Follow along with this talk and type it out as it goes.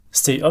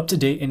Stay up to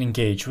date and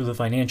engaged with the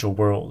financial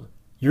world.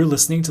 You're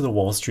listening to the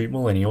Wall Street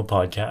Millennial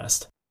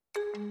Podcast.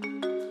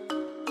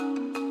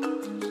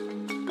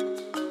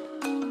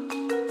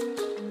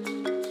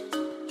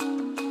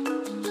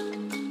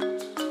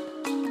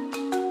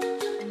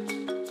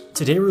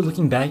 Today we're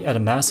looking back at a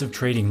massive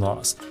trading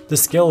loss, the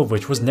scale of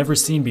which was never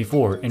seen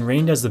before and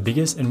reigned as the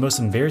biggest and most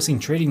embarrassing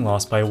trading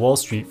loss by a Wall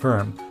Street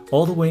firm,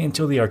 all the way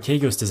until the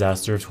Archegos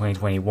disaster of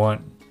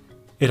 2021.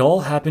 It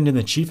all happened in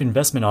the Chief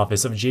Investment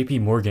Office of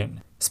JP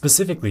Morgan,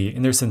 specifically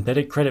in their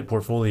synthetic credit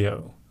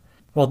portfolio.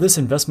 While this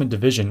investment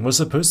division was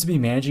supposed to be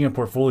managing a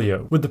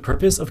portfolio with the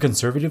purpose of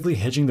conservatively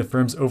hedging the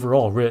firm's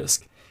overall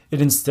risk,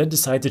 it instead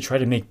decided to try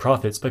to make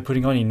profits by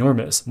putting on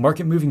enormous,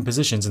 market-moving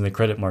positions in the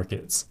credit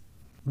markets.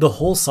 The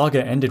whole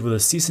saga ended with a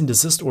cease and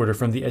desist order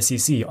from the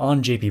SEC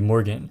on JP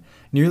Morgan,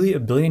 nearly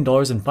 $1 billion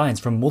in fines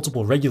from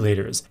multiple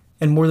regulators,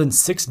 and more than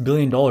 $6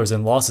 billion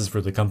in losses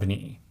for the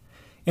company.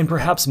 And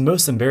perhaps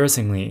most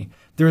embarrassingly,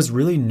 there is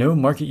really no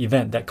market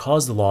event that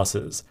caused the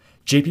losses.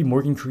 JP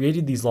Morgan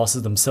created these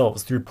losses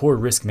themselves through poor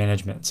risk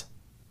management.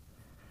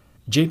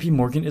 JP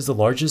Morgan is the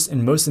largest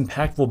and most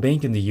impactful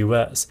bank in the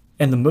US,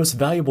 and the most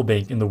valuable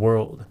bank in the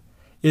world.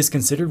 It is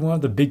considered one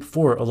of the big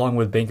four along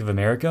with Bank of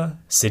America,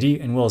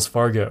 Citi, and Wells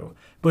Fargo,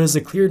 but is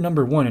a clear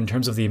number one in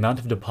terms of the amount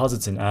of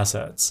deposits and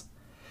assets.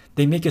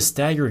 They make a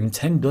staggering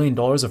 $10 billion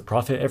of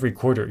profit every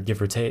quarter,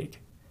 give or take.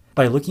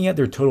 By looking at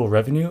their total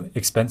revenue,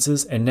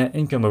 expenses, and net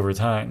income over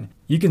time,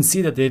 you can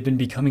see that they have been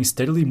becoming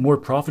steadily more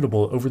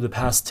profitable over the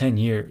past 10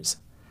 years.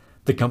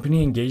 The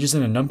company engages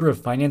in a number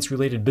of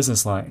finance-related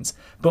business lines,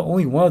 but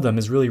only one of them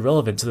is really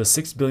relevant to the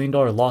 $6 billion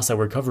loss that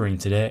we're covering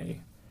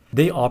today.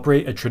 They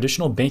operate a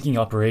traditional banking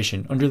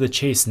operation under the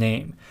Chase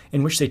name,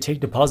 in which they take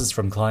deposits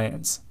from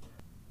clients.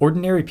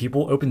 Ordinary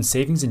people open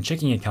savings and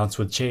checking accounts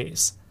with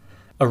Chase.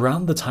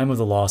 Around the time of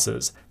the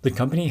losses, the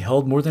company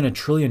held more than $1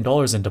 trillion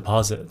in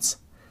deposits.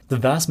 The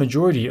vast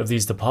majority of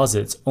these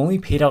deposits only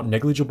paid out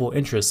negligible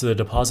interest to the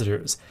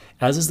depositors,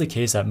 as is the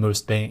case at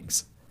most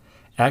banks.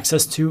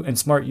 Access to and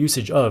smart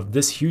usage of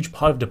this huge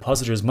pot of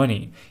depositors'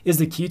 money is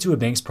the key to a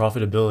bank's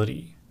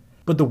profitability.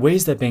 But the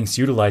ways that banks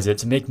utilize it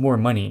to make more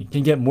money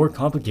can get more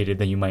complicated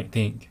than you might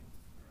think.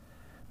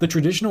 The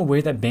traditional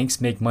way that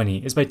banks make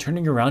money is by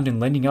turning around and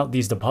lending out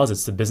these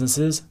deposits to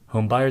businesses,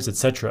 homebuyers,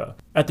 etc.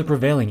 at the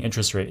prevailing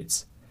interest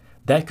rates.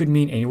 That could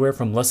mean anywhere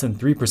from less than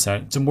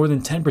 3% to more than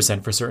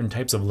 10% for certain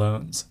types of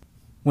loans.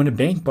 When a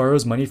bank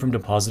borrows money from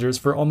depositors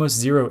for almost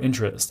zero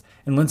interest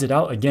and lends it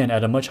out again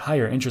at a much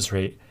higher interest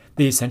rate,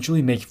 they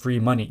essentially make free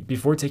money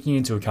before taking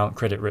into account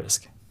credit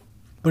risk.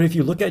 But if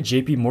you look at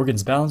JP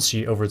Morgan's balance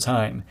sheet over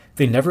time,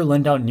 they never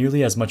lend out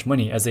nearly as much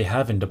money as they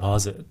have in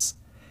deposits.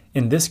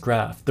 In this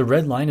graph, the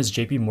red line is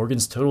JP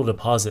Morgan's total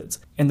deposits,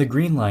 and the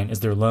green line is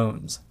their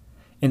loans.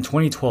 In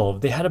 2012,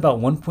 they had about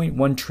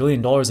 $1.1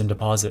 trillion in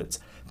deposits,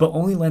 but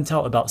only lent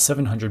out about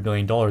 $700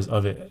 billion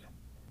of it.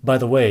 By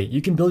the way,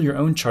 you can build your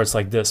own charts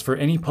like this for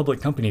any public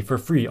company for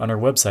free on our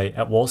website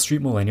at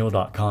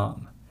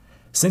wallstreetmillennial.com.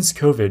 Since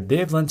COVID, they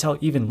have lent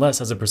out even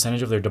less as a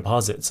percentage of their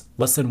deposits,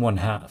 less than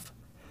 1/2.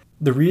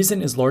 The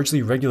reason is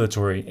largely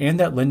regulatory and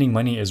that lending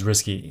money is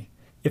risky.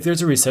 If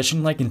there's a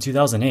recession like in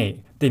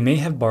 2008, they may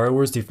have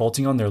borrowers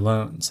defaulting on their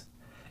loans.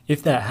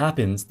 If that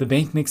happens, the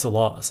bank makes a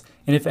loss,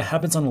 and if it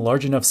happens on a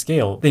large enough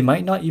scale, they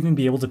might not even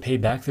be able to pay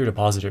back their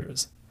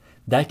depositors.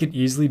 That could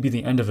easily be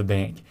the end of a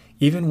bank,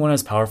 even one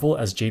as powerful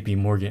as JP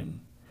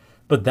Morgan.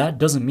 But that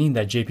doesn't mean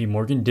that JP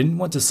Morgan didn't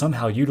want to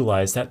somehow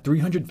utilize that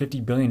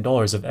 $350 billion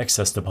of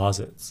excess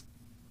deposits.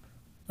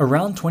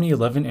 Around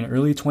 2011 and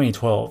early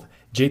 2012,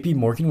 JP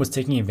Morgan was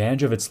taking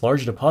advantage of its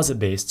large deposit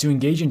base to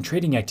engage in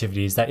trading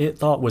activities that it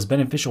thought was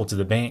beneficial to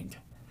the bank.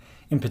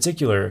 In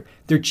particular,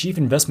 their chief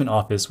investment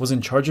office was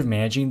in charge of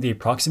managing the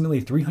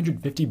approximately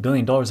 $350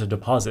 billion of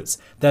deposits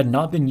that had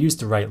not been used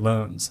to write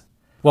loans.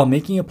 While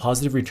making a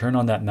positive return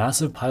on that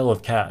massive pile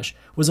of cash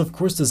was of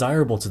course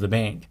desirable to the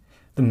bank,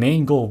 the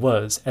main goal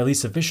was, at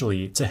least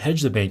officially, to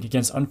hedge the bank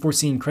against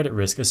unforeseen credit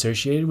risk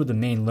associated with the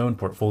main loan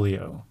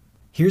portfolio.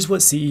 Here's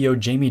what CEO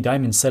Jamie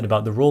Dimon said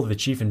about the role of the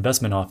Chief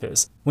Investment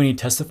Office when he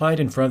testified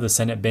in front of the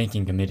Senate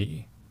Banking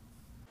Committee.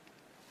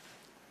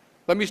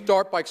 Let me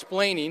start by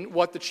explaining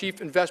what the Chief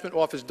Investment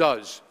Office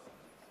does.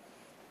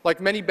 Like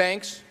many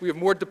banks, we have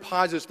more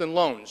deposits than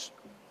loans.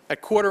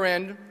 At quarter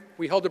end,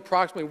 we held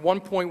approximately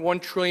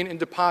 $1.1 trillion in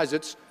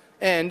deposits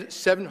and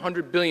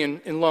 $700 billion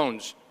in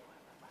loans.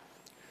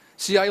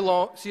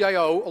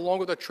 CIO, along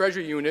with our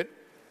Treasury unit,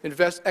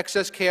 invests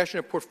excess cash in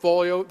a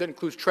portfolio that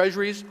includes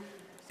treasuries,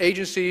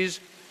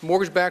 agencies,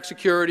 mortgage-backed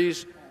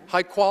securities,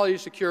 high-quality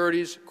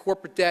securities,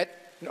 corporate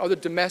debt, and other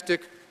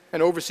domestic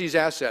and overseas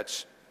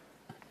assets.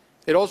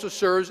 It also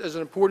serves as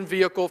an important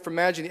vehicle for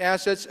managing the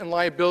assets and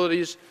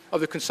liabilities of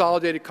the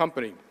consolidated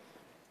company.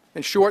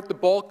 In short, the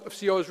bulk of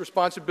CIO's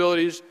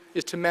responsibilities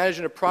is to manage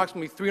an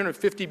approximately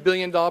 $350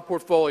 billion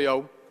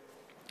portfolio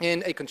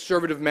in a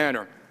conservative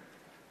manner.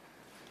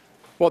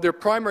 While their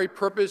primary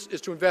purpose is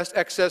to invest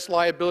excess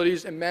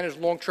liabilities and manage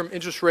long-term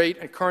interest rate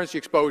and currency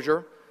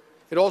exposure,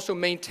 it also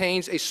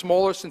maintains a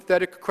smaller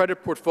synthetic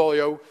credit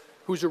portfolio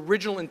whose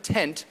original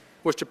intent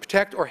was to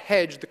protect or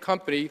hedge the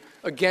company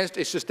against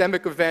a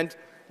systemic event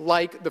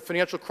like the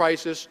financial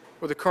crisis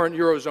or the current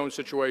Eurozone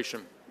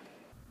situation.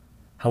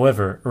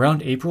 However,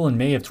 around April and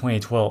May of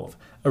 2012,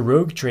 a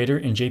rogue trader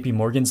in JP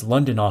Morgan's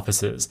London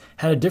offices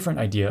had a different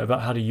idea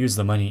about how to use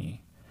the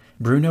money.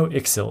 Bruno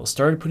Ixel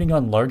started putting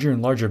on larger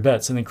and larger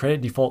bets in the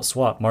credit default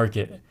swap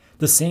market,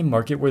 the same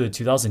market where the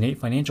 2008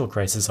 financial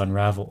crisis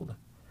unraveled.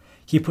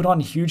 He put on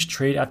huge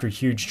trade after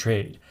huge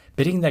trade,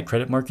 betting that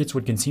credit markets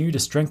would continue to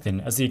strengthen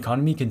as the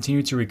economy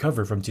continued to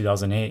recover from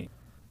 2008.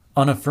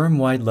 On a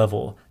firm-wide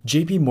level,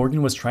 JP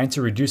Morgan was trying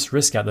to reduce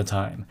risk at the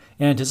time,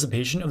 in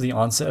anticipation of the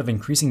onset of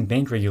increasing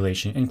bank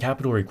regulation and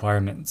capital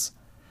requirements.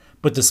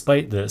 But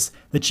despite this,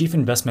 the Chief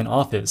Investment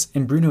Office,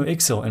 and Bruno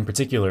Ixel in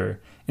particular,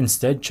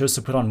 instead chose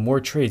to put on more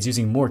trades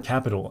using more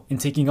capital and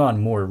taking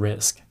on more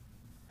risk.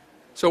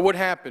 So what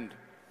happened?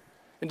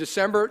 In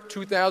December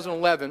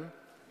 2011,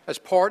 as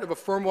part of a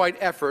firm-wide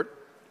effort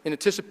in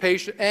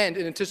anticipation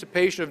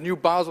of new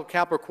Basel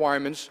capital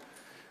requirements,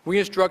 we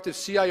instructed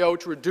CIO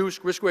to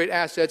reduce risk-weighted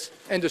assets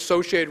and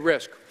associated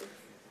risk.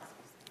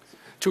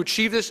 To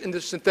achieve this in the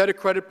synthetic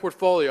credit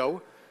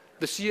portfolio,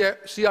 the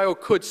CIO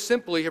could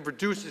simply have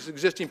reduced its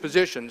existing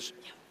positions.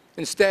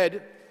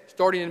 Instead,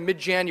 starting in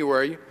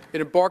mid-January,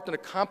 it embarked on a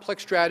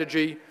complex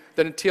strategy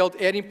that entailed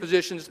adding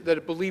positions that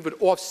it believed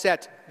would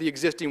offset the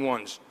existing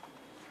ones.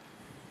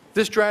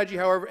 This strategy,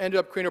 however, ended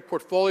up creating a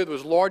portfolio that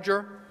was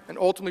larger and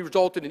ultimately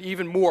resulted in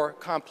even more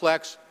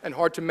complex and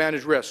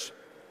hard-to-manage risks.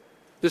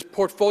 This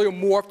portfolio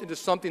morphed into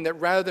something that,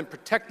 rather than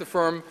protect the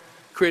firm,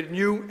 created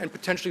new and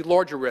potentially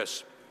larger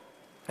risks.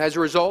 As a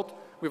result,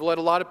 we've let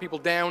a lot of people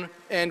down,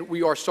 and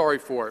we are sorry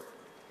for it.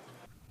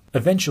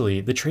 Eventually,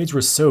 the trades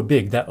were so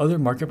big that other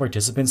market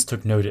participants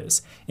took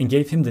notice and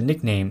gave him the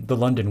nickname the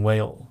London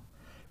Whale.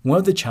 One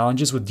of the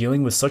challenges with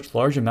dealing with such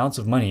large amounts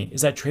of money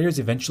is that traders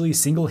eventually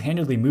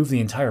single-handedly move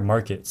the entire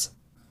markets.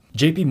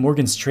 JP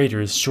Morgan's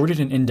traders shorted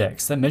an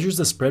index that measures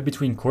the spread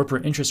between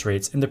corporate interest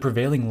rates and the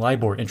prevailing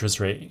LIBOR interest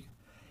rate.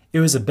 It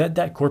was a bet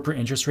that corporate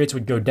interest rates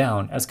would go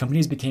down as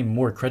companies became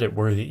more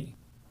credit-worthy.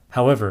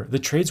 However, the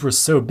trades were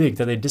so big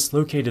that they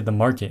dislocated the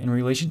market in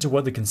relation to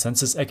what the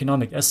consensus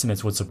economic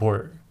estimates would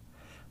support.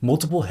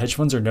 Multiple hedge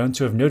funds are known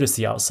to have noticed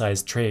the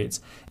outsized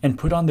trades and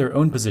put on their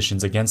own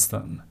positions against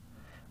them.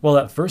 While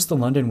at first the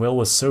London Whale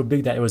was so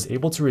big that it was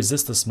able to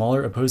resist the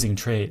smaller opposing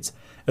trades,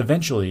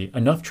 eventually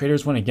enough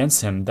traders went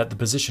against him that the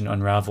position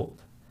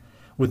unraveled.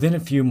 Within a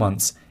few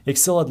months,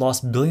 Ixel had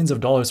lost billions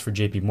of dollars for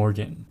JP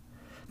Morgan.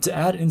 To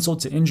add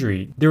insult to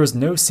injury, there was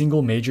no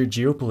single major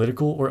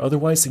geopolitical or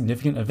otherwise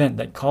significant event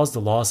that caused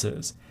the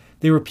losses.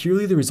 They were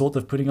purely the result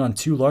of putting on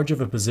too large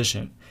of a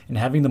position and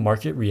having the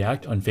market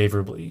react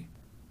unfavorably.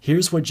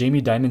 Here's what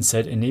Jamie Dimon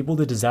said enabled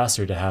the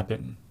disaster to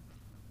happen.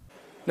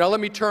 Now let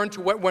me turn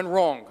to what went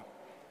wrong.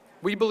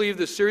 We believe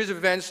the series of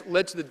events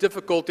led to the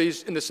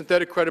difficulties in the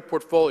synthetic credit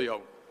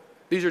portfolio.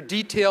 These are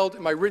detailed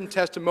in my written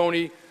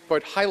testimony,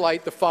 but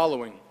highlight the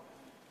following.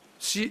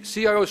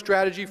 CIO's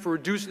strategy for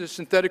reducing the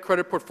synthetic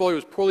credit portfolio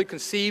was poorly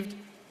conceived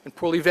and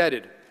poorly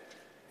vetted.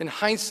 In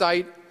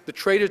hindsight, the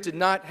traders did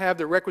not have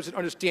the requisite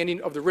understanding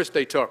of the risk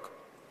they took.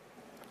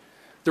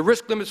 The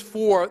risk limits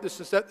for the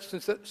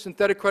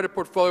synthetic credit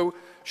portfolio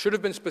should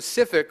have been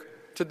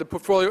specific to the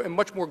portfolio and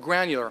much more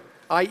granular,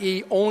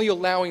 i.e. only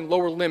allowing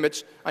lower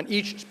limits on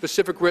each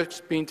specific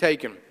risk being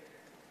taken.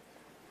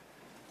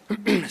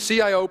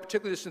 CIO,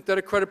 particularly the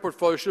synthetic credit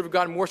portfolio, should have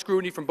gotten more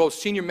scrutiny from both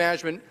senior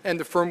management and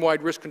the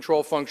firm-wide risk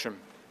control function.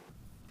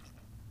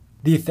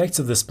 The effects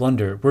of this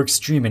blunder were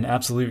extreme in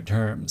absolute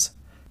terms.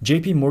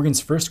 JP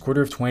Morgan's first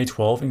quarter of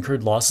 2012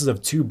 incurred losses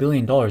of $2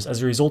 billion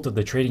as a result of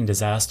the trading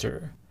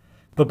disaster.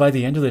 But by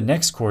the end of the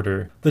next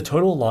quarter, the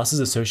total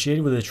losses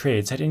associated with the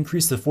trades had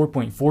increased to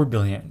 $4.4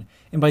 billion,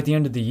 and by the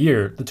end of the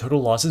year, the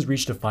total losses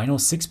reached a final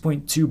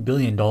 $6.2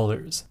 billion.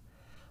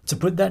 To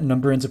put that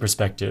number into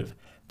perspective,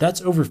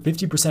 that's over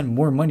 50%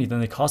 more money than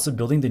the cost of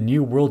building the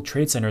new World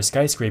Trade Center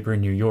skyscraper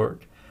in New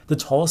York, the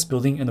tallest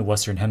building in the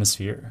Western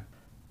Hemisphere.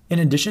 In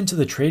addition to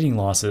the trading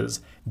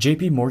losses,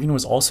 JP Morgan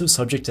was also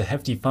subject to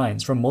hefty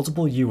fines from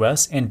multiple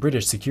US and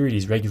British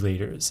securities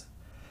regulators.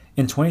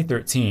 In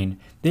 2013,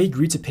 they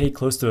agreed to pay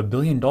close to $1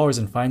 billion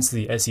in fines to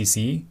the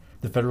SEC,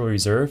 the Federal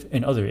Reserve,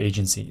 and other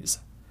agencies.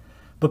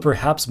 But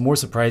perhaps more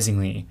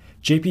surprisingly,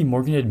 JP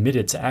Morgan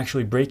admitted to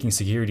actually breaking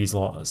securities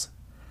laws.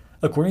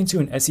 According to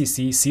an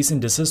SEC cease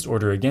and desist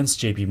order against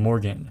JP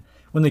Morgan,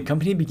 when the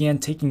company began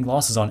taking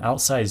losses on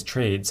outsized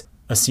trades,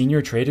 a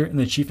senior trader in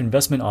the Chief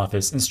Investment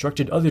Office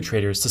instructed other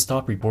traders to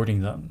stop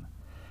reporting them.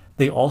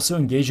 They also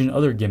engaged in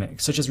other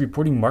gimmicks, such as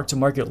reporting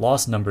mark-to-market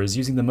loss numbers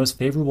using the most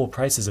favorable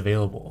prices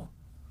available.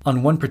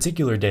 On one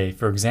particular day,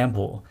 for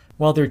example,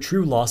 while their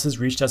true losses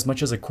reached as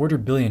much as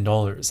 $250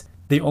 million,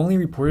 they only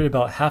reported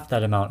about half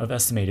that amount of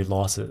estimated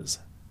losses.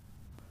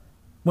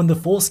 When the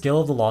full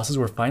scale of the losses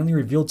were finally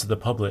revealed to the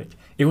public,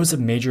 it was a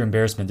major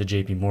embarrassment to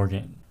JP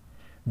Morgan.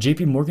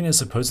 JP Morgan is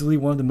supposedly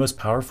one of the most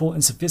powerful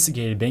and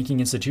sophisticated banking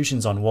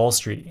institutions on Wall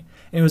Street,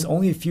 and it was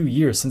only a few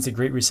years since the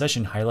Great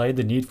Recession highlighted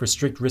the need for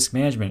strict risk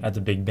management at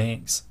the big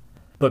banks.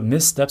 But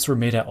missteps were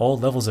made at all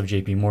levels of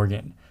JP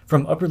Morgan,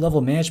 from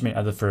upper-level management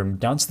at the firm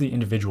down to the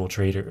individual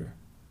trader.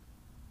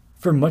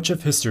 For much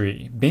of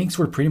history, banks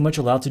were pretty much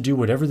allowed to do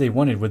whatever they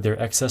wanted with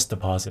their excess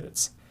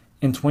deposits.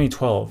 In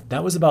 2012,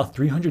 that was about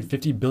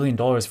 $350 billion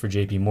for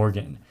JP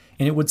Morgan,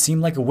 and it would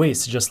seem like a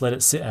waste to just let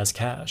it sit as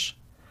cash.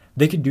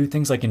 They could do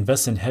things like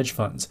invest in hedge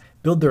funds,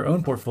 build their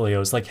own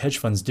portfolios like hedge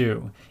funds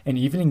do, and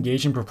even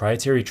engage in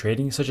proprietary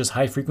trading such as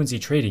high-frequency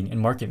trading and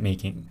market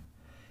making.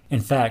 In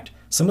fact,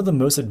 some of the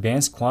most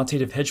advanced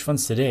quantitative hedge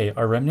funds today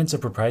are remnants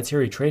of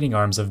proprietary trading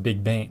arms of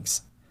big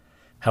banks.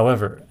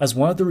 However, as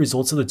one of the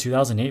results of the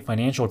 2008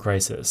 financial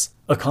crisis,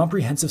 a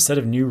comprehensive set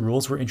of new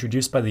rules were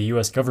introduced by the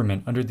US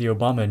government under the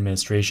Obama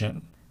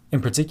administration. In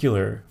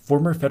particular,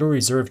 former Federal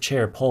Reserve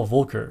Chair Paul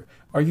Volcker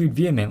argued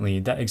vehemently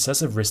that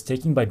excessive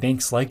risk-taking by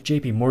banks like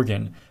JP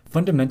Morgan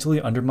fundamentally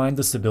undermined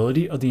the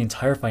stability of the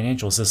entire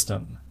financial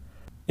system.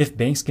 If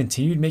banks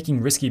continued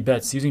making risky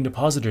bets using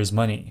depositors'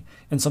 money,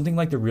 and something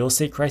like the real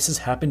estate crisis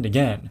happened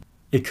again,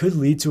 it could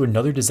lead to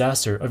another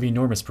disaster of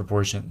enormous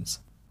proportions.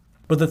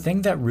 But the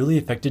thing that really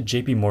affected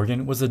JP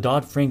Morgan was the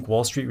Dodd-Frank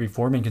Wall Street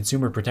Reform and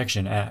Consumer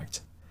Protection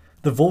Act.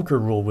 The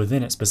Volcker Rule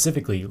within it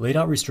specifically laid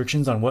out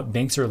restrictions on what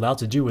banks are allowed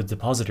to do with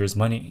depositors'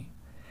 money.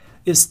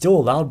 It still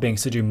allowed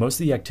banks to do most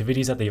of the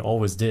activities that they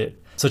always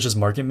did, such as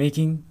market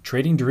making,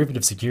 trading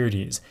derivative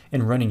securities,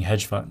 and running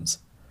hedge funds.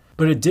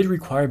 But it did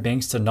require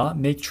banks to not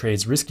make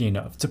trades risky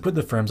enough to put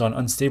the firms on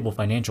unstable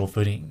financial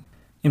footing.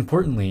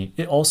 Importantly,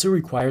 it also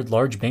required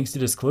large banks to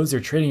disclose their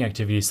trading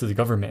activities to the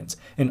government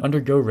and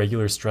undergo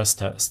regular stress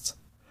tests.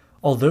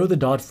 Although the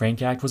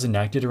Dodd-Frank Act was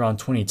enacted around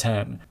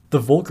 2010, the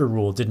Volcker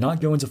Rule did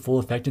not go into full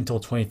effect until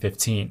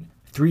 2015,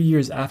 3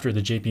 years after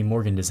the JP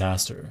Morgan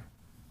disaster.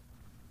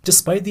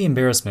 Despite the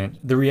embarrassment,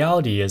 the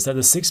reality is that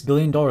the $6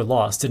 billion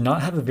loss did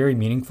not have a very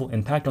meaningful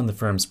impact on the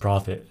firm's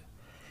profit.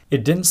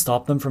 It didn't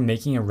stop them from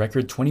making a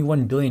record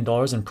 $21 billion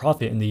in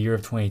profit in the year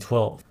of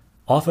 2012,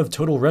 off of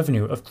total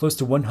revenue of close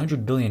to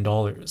 $100 billion.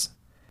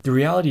 The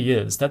reality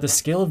is that the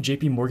scale of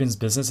JP Morgan's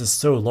business is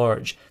so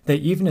large that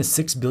even a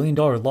 $6 billion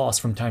loss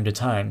from time to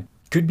time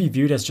could be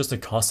viewed as just a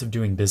cost of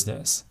doing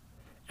business.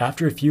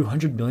 After a few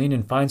 $100 million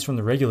in fines from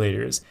the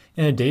regulators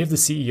and a day of the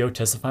CEO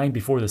testifying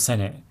before the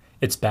Senate,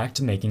 it's back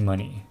to making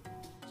money.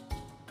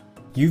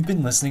 You've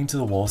been listening to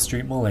the Wall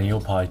Street Millennial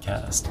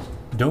Podcast.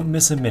 Don't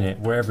miss a minute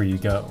wherever you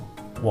go.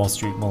 Wall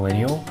Street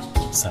Millennial,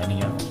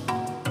 signing out.